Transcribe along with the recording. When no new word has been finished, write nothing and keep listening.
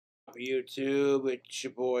YouTube? It's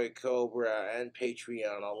your boy Cobra and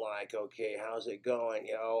Patreon alike. Okay, how's it going,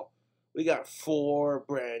 yo? We got 4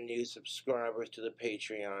 brand new subscribers to the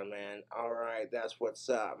Patreon, man. Alright, that's what's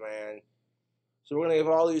up, man. So we're gonna give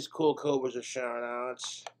all these cool Cobras a shout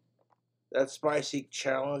outs. That spicy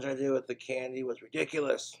challenge I did with the candy was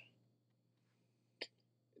ridiculous.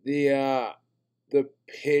 The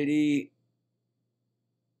pity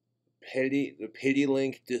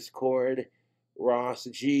link Discord. Ross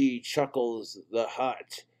G, Chuckles the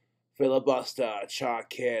Hut, Filibuster,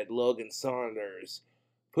 Chalkhead, Logan Saunders,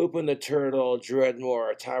 Poopin' the Turtle,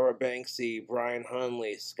 Dreadmore, Tyra Banksy, Brian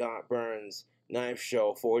Hunley, Scott Burns, Knife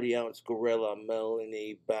Show, 40 Ounce Gorilla,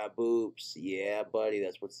 Melanie Baboops, yeah, buddy,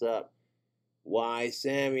 that's what's up. Y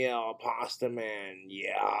Samuel, Pasta Man,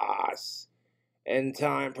 yes. End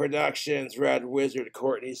Time Productions, Red Wizard,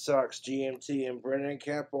 Courtney Sucks, GMT, and Brennan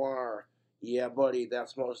Kepler. Yeah, buddy,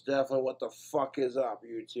 that's most definitely what the fuck is up,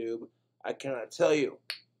 YouTube. I cannot tell you.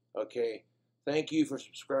 Okay, thank you for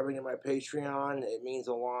subscribing to my Patreon. It means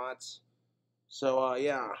a lot. So,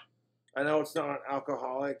 yeah, I know it's not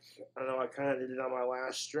alcoholic. I know I kind of did it on my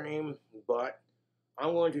last stream, but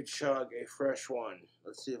I'm going to chug a fresh one.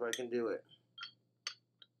 Let's see if I can do it.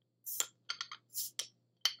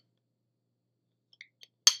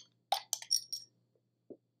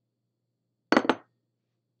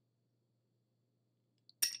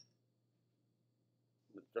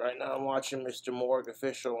 Right now I'm watching Mr. Morg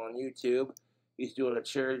Official on YouTube. He's doing a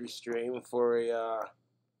charity stream for a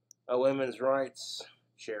women's rights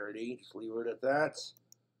charity. Just leave it at that.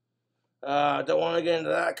 Don't want to get into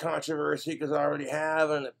that controversy because I already have,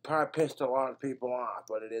 and it probably pissed a lot of people off,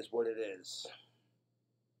 but it is what it is.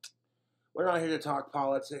 We're not here to talk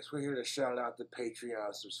politics. We're here to shout out the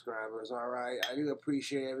Patreon subscribers, alright? I do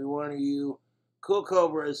appreciate every one of you cool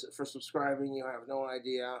Cobras for subscribing. You have no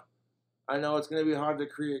idea. I know it's going to be hard to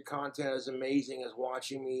create content as amazing as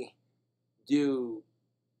watching me do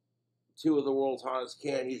 2 of the world's hottest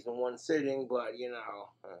candies in one sitting, but, you know,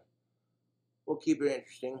 we'll keep it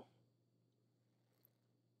interesting.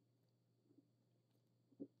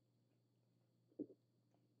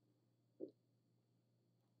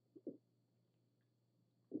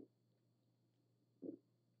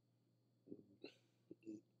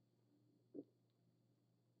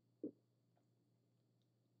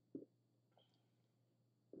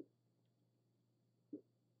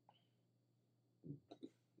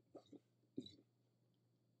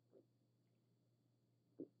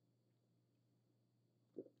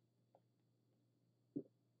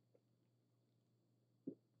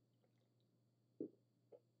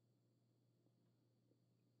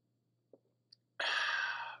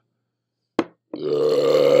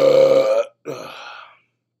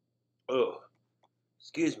 Oh,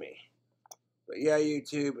 excuse me. But yeah,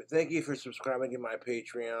 YouTube, thank you for subscribing to my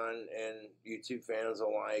Patreon and YouTube fans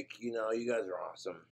alike. You know, you guys are awesome.